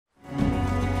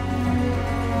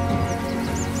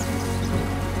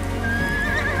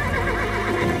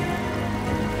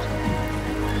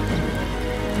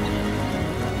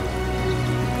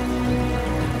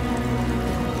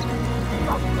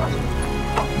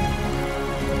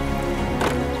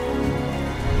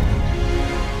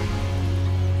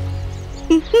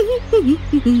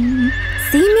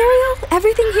Muriel?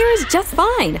 Everything here is just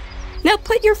fine. Now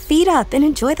put your feet up and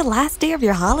enjoy the last day of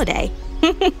your holiday.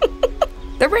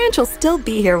 The ranch will still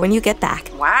be here when you get back.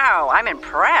 Wow, I'm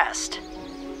impressed.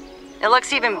 It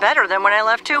looks even better than when I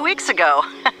left 2 weeks ago.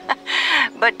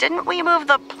 But didn't we move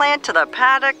the plant to the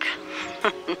paddock?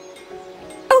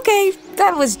 Okay,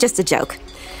 that was just a joke.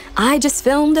 I just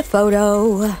filmed a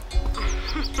photo.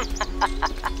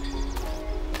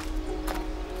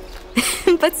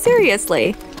 But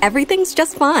seriously, everything's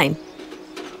just fine.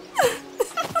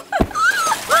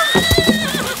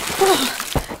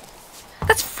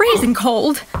 That's freezing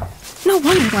cold. No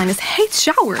wonder Linus hates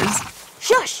showers.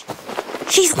 Shush!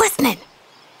 She's listening.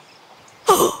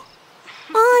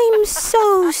 I'm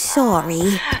so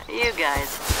sorry. You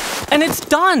guys. And it's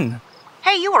done!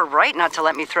 Hey, you were right not to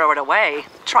let me throw it away.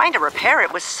 Trying to repair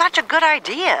it was such a good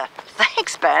idea.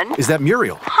 Thanks, Ben. Is that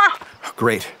Muriel? Huh.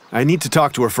 Great. I need to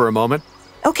talk to her for a moment.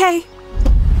 Okay.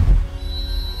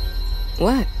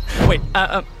 What? Wait,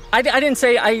 I didn't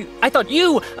say I thought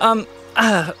you,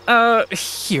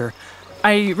 here.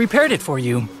 I repaired it for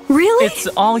you. Really? It's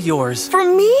all yours. For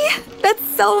me? That's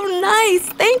so nice.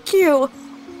 Thank you.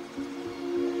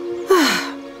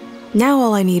 Now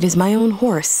all I need is my own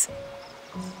horse.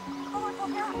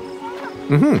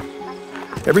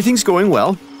 Everything's going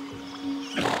well.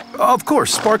 Of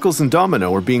course, Sparkles and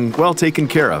Domino are being well taken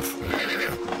care of.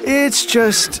 It's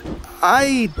just,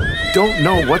 I don't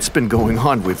know what's been going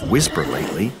on with Whisper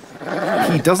lately.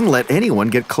 He doesn't let anyone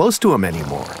get close to him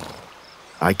anymore.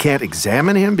 I can't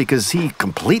examine him because he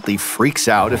completely freaks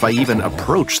out if I even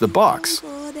approach the box.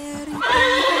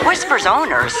 Whisper's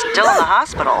owner's still in the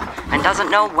hospital and doesn't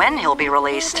know when he'll be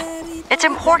released. It's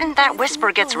important that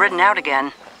Whisper gets ridden out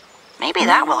again. Maybe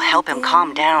that will help him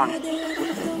calm down.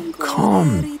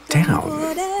 Calm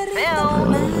down.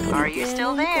 Phil, are you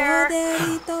still there?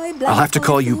 I'll have to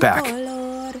call you back.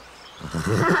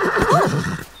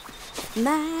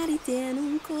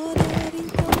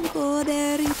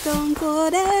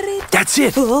 That's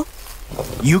it!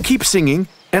 You keep singing,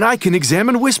 and I can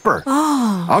examine Whisper.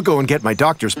 I'll go and get my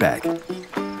doctor's bag.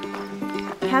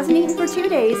 Hasn't eaten for 2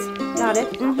 days. Got it.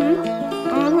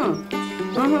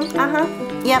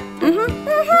 Yep.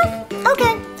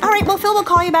 Okay. All right, well, Phil will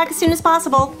call you back as soon as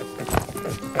possible.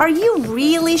 Are you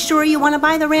really sure you want to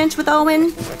buy the ranch with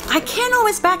Owen? I can't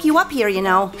always back you up here, you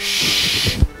know.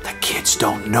 Shh! The kids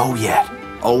don't know yet.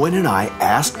 Owen and I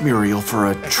asked Muriel for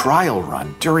a trial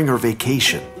run during her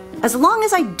vacation. As long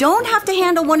as I don't have to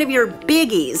handle one of your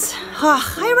biggies. I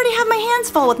already have my hands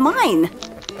full with mine.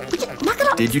 Knock it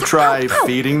off. Did you try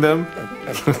feeding them?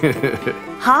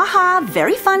 Ha,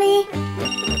 very funny.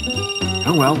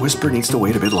 Oh well, Whisper needs to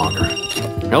wait a bit longer.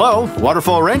 Hello,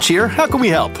 Waterfall Ranch here. How can we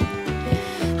help?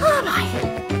 Oh, my.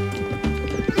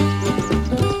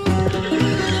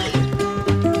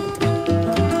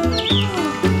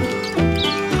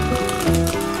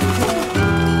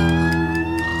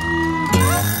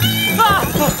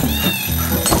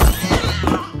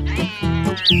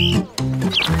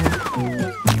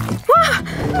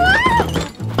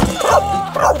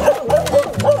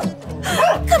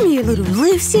 Come here, little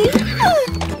Lucy.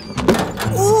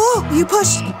 Oh, you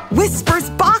pushed Whisper's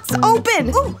box open.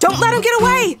 Ooh, don't let him get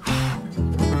away.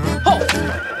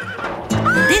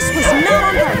 This was not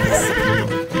on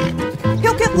purpose.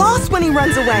 He'll get lost when he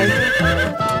runs away.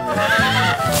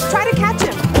 Try to catch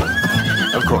him.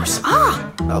 Of course.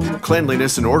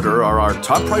 Cleanliness and order are our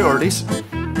top priorities.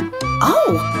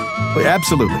 Oh.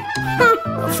 Absolutely.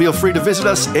 Feel free to visit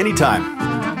us anytime.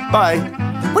 Bye.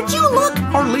 Would you look?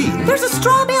 Harleen. There's a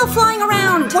straw bale flying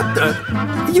around. What the?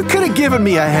 You could have given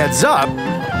me a heads up.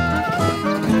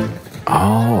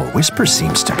 Oh, Whisper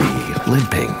seems to be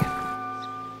limping.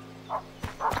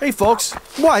 Hey, folks.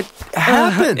 What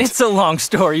happened? It's a long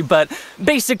story, but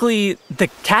basically, the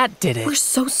cat did it. We're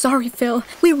so sorry, Phil.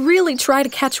 We really try to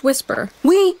catch Whisper.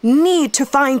 We need to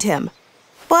find him.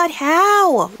 But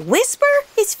how? Whisper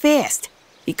is fast.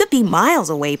 He could be miles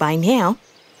away by now.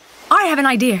 I have an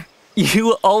idea.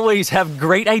 You always have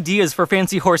great ideas for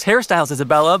fancy horse hairstyles,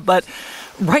 Isabella, but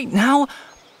right now,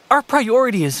 our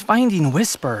priority is finding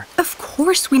Whisper. Of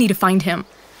course we need to find him.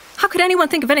 How could anyone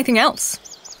think of anything else?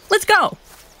 Let's go.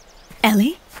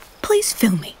 Ellie, please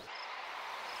film me.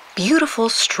 Beautiful,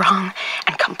 strong,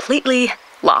 and completely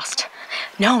lost.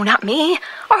 No, not me.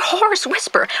 Our horse,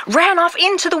 Whisper, ran off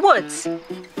into the woods.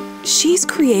 She's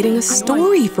creating a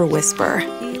story for Whisper.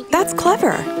 That's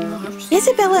clever.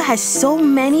 Isabella has so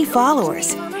many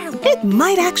followers. It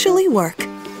might actually work.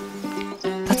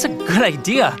 That's a good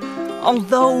idea.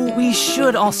 Although we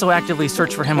should also actively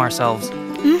search for him ourselves.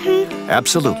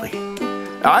 Absolutely.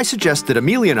 I suggest that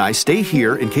Amelia and I stay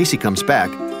here in case he comes back,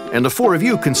 and the four of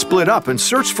you can split up and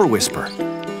search for Whisper.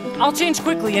 I'll change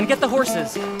quickly and get the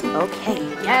horses. Okay.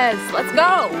 Yes, let's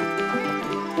go.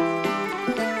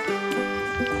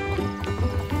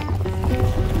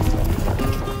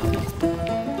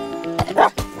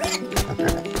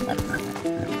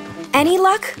 Any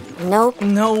luck? Nope.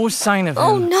 No sign of him.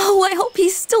 Oh no, I hope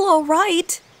he's still all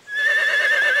right.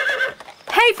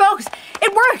 Hey, folks,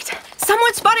 it worked.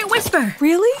 Someone spotted Whisper.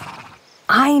 Really?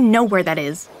 I know where that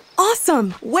is.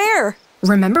 Awesome. Where?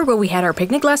 Remember where we had our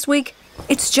picnic last week?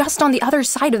 It's just on the other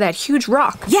side of that huge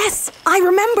rock. Yes, I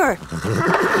remember.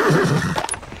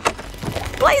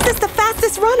 Blaze is the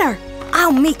fastest runner.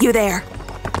 I'll meet you there.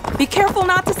 Be careful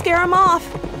not to scare him off.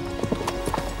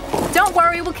 Don't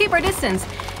worry, we'll keep our distance.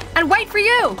 And wait for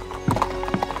you.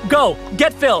 Go,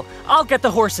 get Phil. I'll get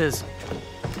the horses.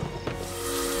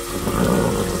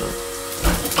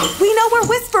 We know where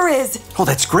Whisper is. Oh,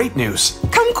 that's great news.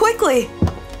 Come quickly.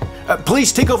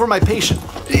 Please take over my patient.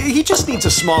 He just needs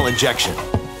a small injection.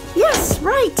 Yes,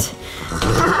 right.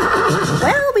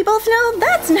 Well, we both know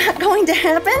that's not going to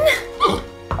happen.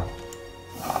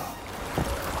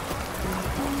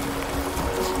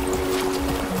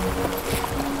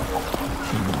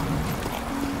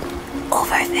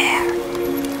 Over there.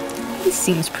 He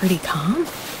seems pretty calm.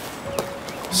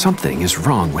 Something is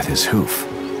wrong with his hoof.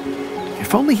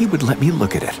 If only he would let me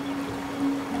look at it.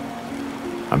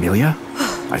 Amelia,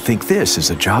 I think this is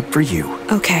a job for you.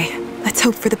 Okay, let's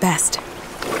hope for the best.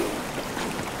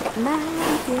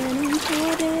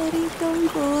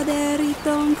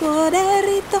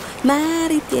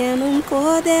 Mari tiene un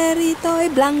coderito y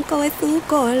blanco es su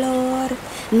color.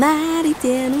 Mari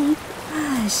tiene un...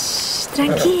 Shh,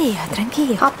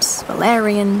 tranquilo. Hops,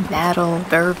 valerian, nettle,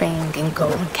 vervain,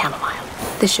 ginkgo, and chamomile.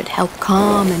 This should help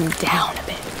calm him down a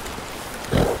bit.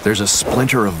 There's a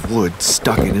splinter of wood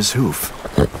stuck in his hoof.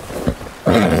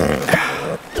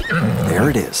 There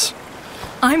it is.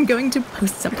 I'm going to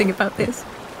post something about this.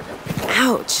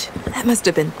 Ouch, that must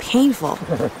have been painful.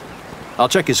 I'll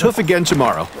check his hoof again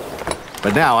tomorrow.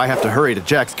 But now I have to hurry to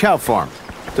Jack's cow farm.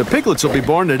 The piglets will be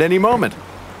born at any moment.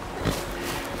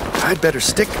 I'd better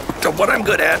stick to what I'm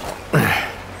good at.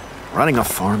 Running a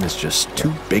farm is just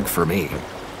too big for me.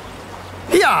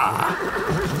 Yeah.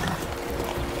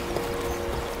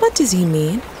 What does he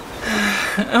mean?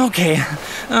 Okay,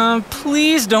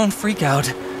 please don't freak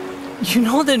out. You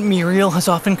know that Muriel has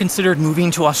often considered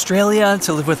moving to Australia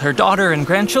to live with her daughter and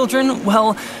grandchildren?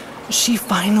 Well, she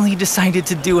finally decided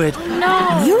to do it.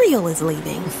 No. Muriel is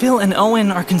leaving. Phil and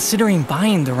Owen are considering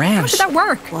buying the ranch. How did that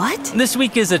work? What? This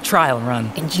week is a trial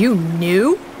run. And you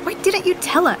knew? Why didn't you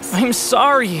tell us? I'm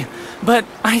sorry, but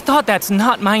I thought that's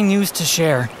not my news to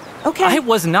share. Okay. I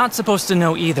was not supposed to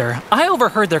know either. I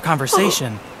overheard their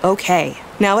conversation. Okay,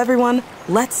 now everyone,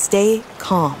 let's stay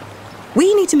calm.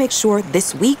 We need to make sure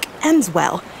this week ends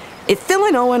well. If Phil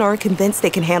and Owen aren't convinced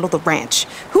they can handle the ranch,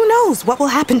 who knows what will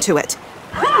happen to it?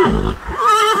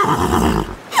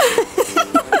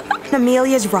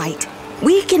 Amelia's right.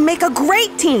 We can make a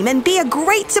great team and be a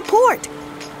great support.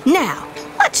 Now,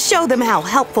 let's show them how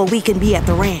helpful we can be at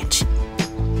the ranch.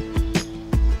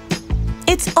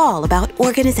 It's all about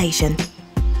organization.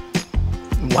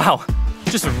 Wow,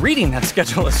 just reading that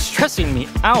schedule is stressing me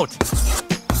out.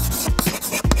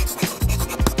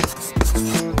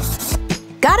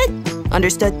 Got it?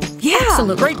 Understood? Yeah.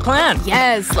 Absolutely. Great plan.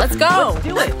 Yes, let's go. Let's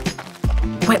do it.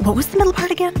 Wait, what was the middle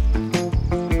part again?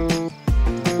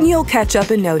 You'll catch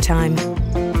up in no time.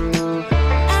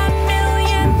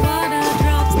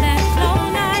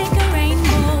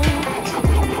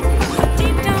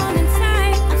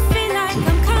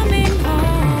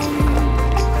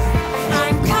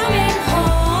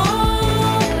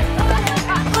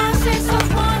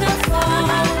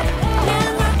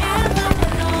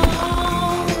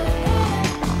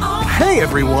 Hey,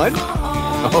 everyone.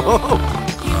 Oh.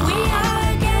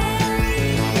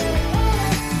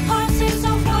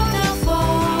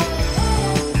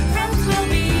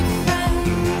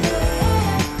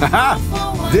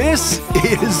 This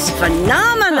is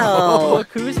Phenomenal. Look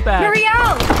who's back.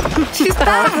 Muriel! She's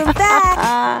back! Welcome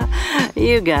back.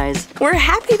 You guys. We're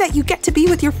happy that you get to be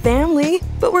with your family,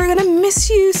 but we're gonna miss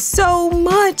you so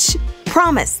much.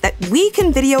 Promise that we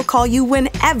can video call you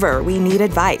whenever we need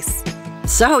advice.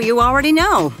 So you already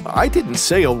know. I didn't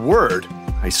say a word,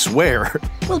 I swear.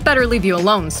 We'll better leave you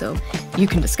alone so you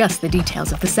can discuss the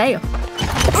details of the sale.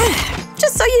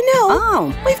 Just so you know,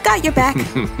 Oh. we've got your back.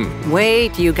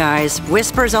 Wait, you guys.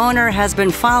 Whisper's owner has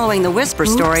been following the Whisper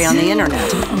story on the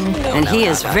internet. And he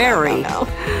is very,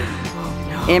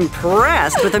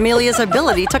 Impressed with Amelia's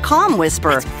ability to calm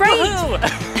Whisper. Right?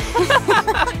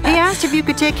 He asked if you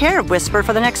could take care of Whisper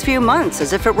for the next few months,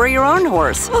 as if it were your own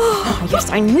horse. Oh,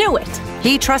 yes, I knew it.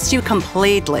 He trusts you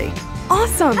completely.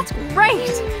 Awesome.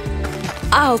 Right.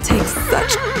 I'll take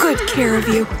such good care of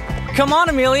you. Come on,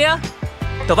 Amelia.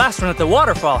 The last one at the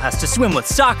waterfall has to swim with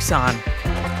socks on.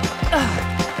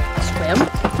 Swim?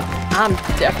 I'm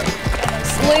definitely gonna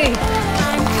sleep.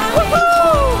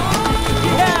 Woohoo!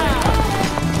 Yeah!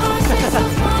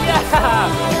 Yeah!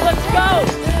 Let's go!